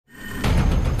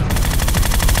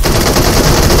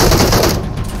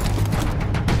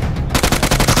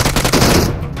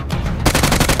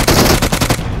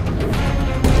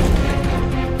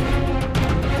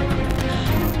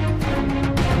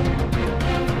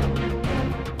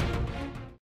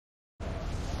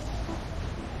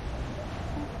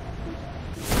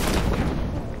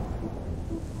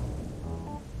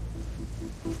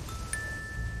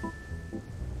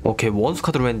Okay, one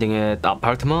squad landing at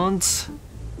apartments.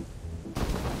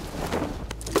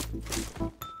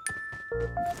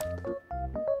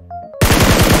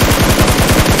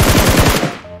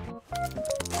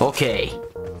 Okay.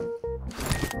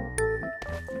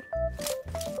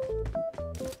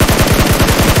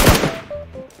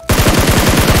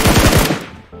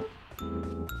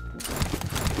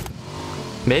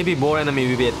 Maybe more enemy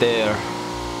will be there.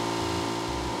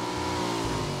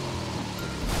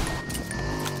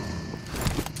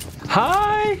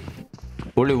 Hi!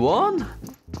 Only one?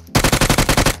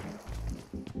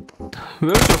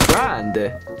 Where's your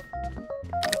friend?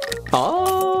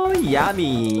 Oh,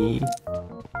 yummy!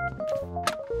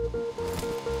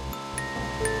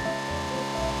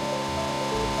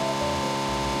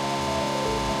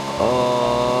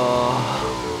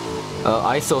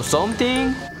 I saw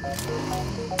something.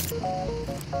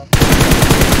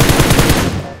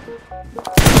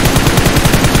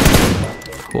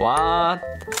 What?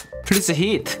 Please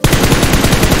hit.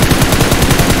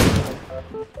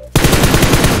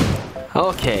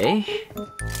 Okay.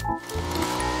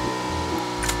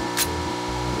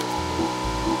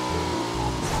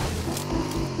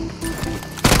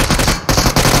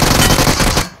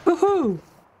 Woohoo!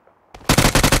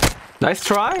 Nice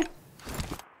try.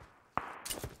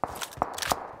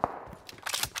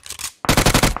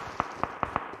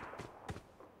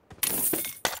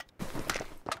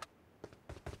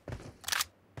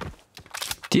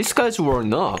 These guys were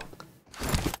not.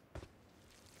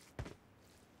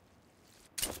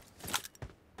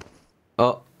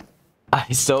 Oh,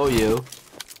 I saw you.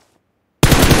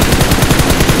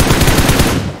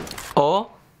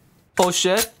 Oh, oh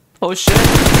shit, oh shit,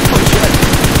 oh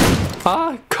shit.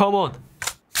 Ah, come on.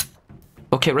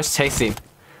 Okay, let's chase him.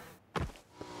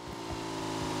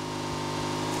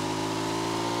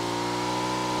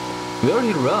 Where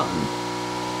he run?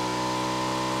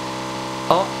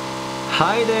 Oh.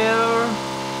 Hi there!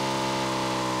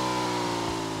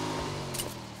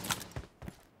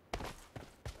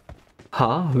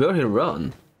 Huh? Where he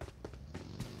run?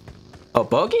 A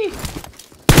buggy?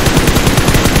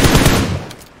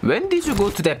 When did you go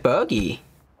to that buggy?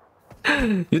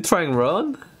 You try and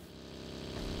run?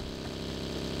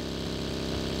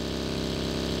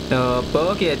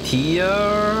 Buggy at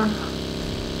here?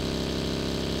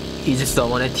 Is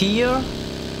someone at here?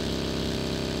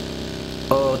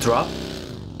 Oh, drop.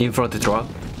 In front of drop.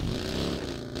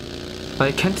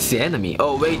 I can't see enemy.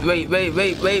 Oh wait,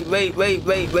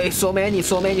 so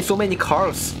many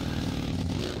cars.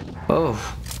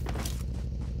 Oh.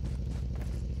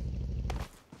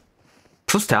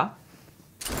 Two-step?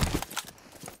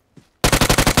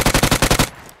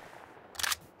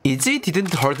 Is it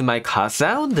didn't hurt my car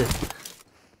sound?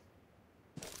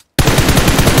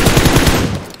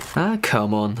 Ah,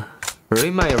 come on.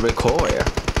 Read my recoil.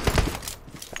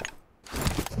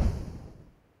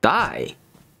 Die.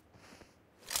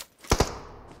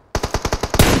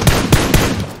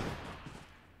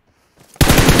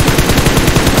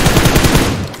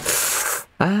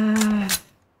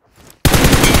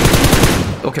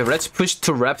 Okay, let's push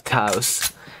to Raft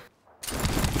House.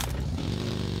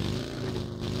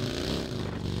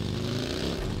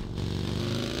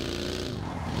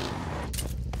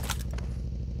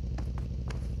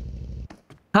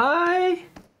 Hi.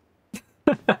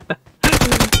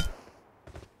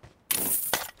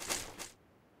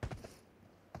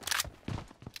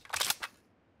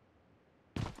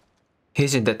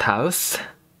 He's in that house.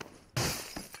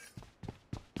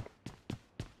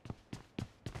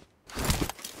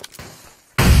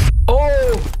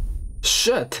 Oh!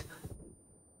 Shit!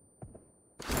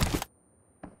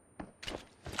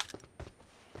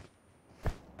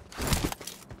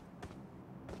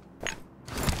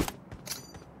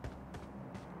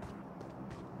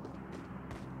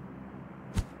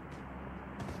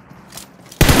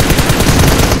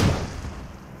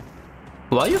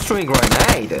 Why are you throwing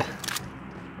grenade?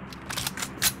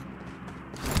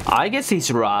 I guess he's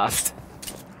rust.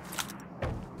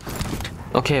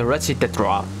 Okay, let's hit the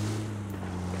drop.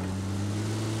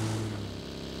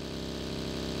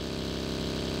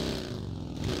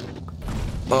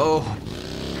 Oh.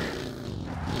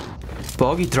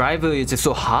 Buggy driver is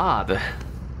so hard.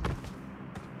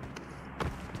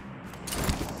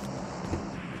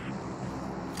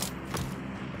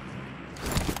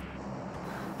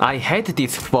 I hate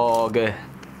this fog.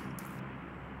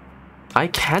 I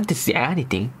can't see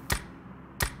anything.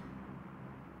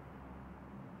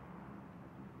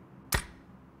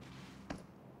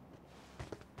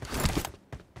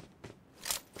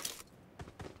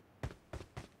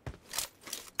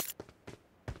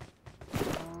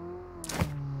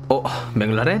 Oh,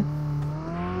 맥라렌?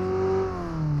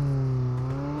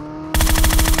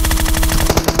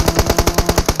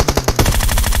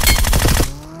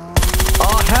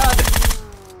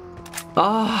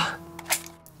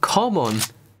 come on.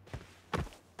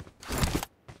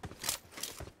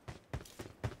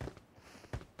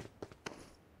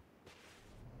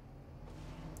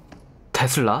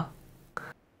 Tesla?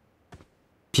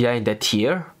 Behind that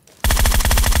tier?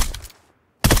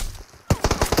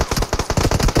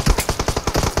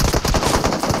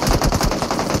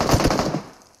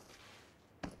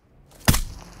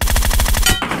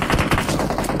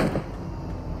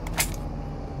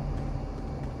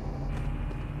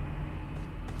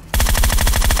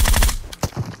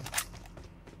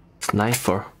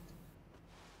 Sniper.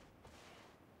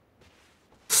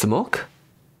 Smoke?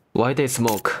 Why they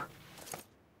smoke?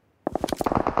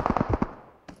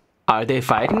 Are they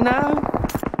fighting now?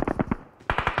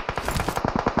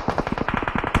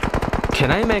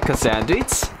 Can I make a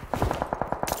sandwich?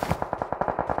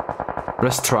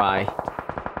 Let's try.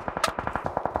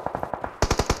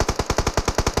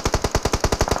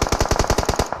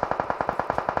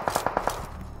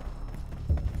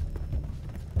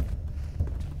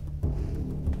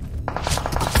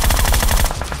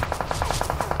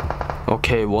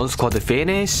 Okay, one squad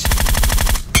finish.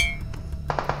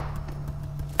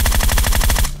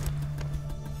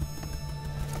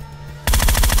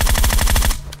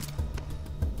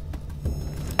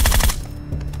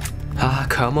 Ah,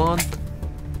 come on.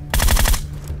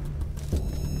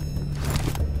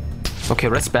 Okay,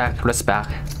 let's back.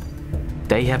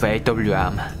 They have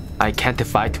AWM. I can't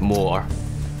fight more.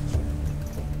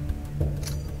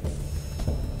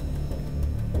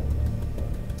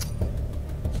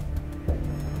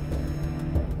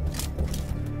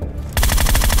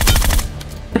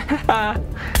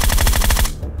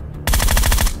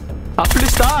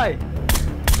 Please die!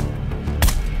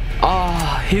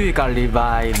 Ah, here we got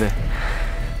revived.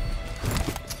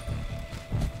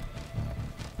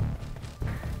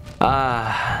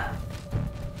 Ah.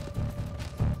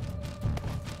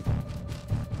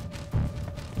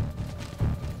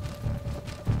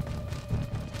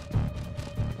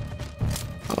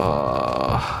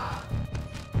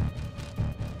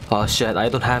 Oh shit, I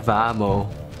don't have ammo.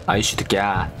 I should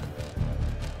get.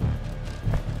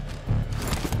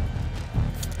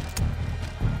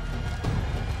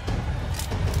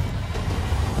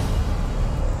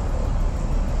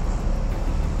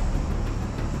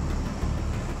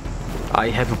 I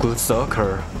have a good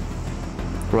circle,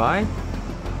 right?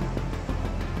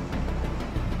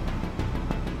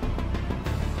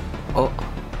 Oh,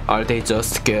 are they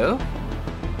just go?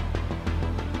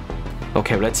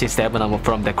 Okay, let's see 7 ammo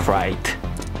from the crate.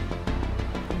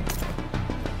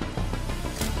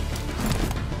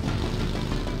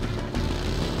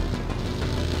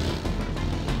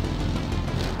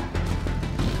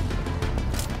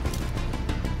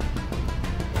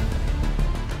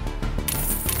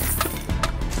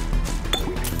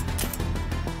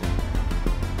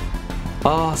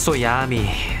 Oh, so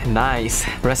yummy. Nice.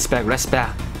 Respect.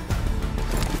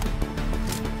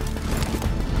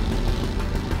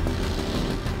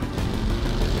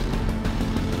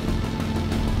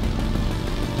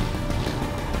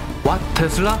 What?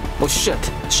 Tesla? Oh shit.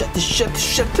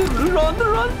 Run.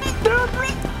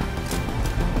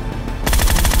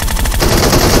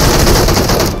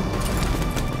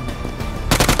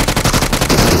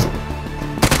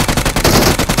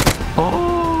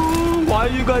 Oh, why are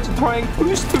you guys trying to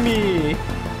push to me?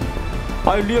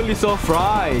 I'm really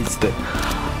surprised.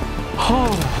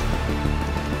 Oh.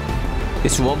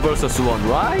 It's 1 versus 1,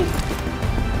 right?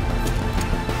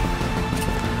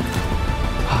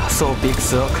 So big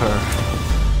circle.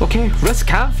 Okay, let's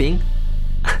camping.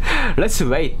 Let's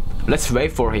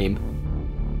wait for him.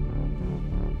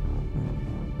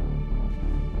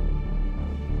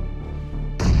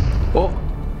 Oh,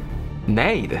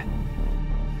 nade.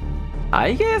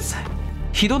 I guess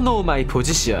he don't know my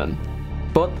position,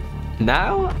 but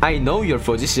now I know your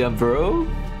position, bro.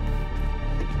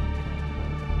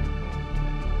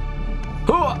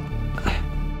 Oh.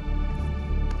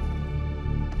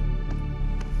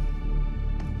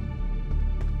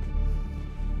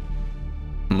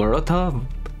 Molotov.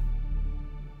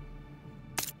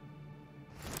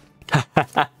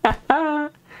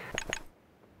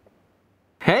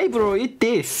 Hey bro, eat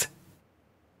this.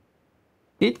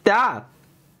 Eat that.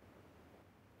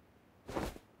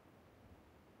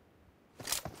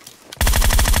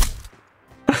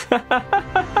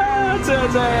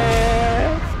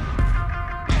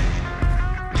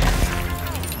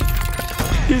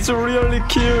 He's really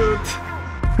cute.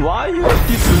 Why you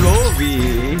this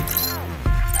lobby?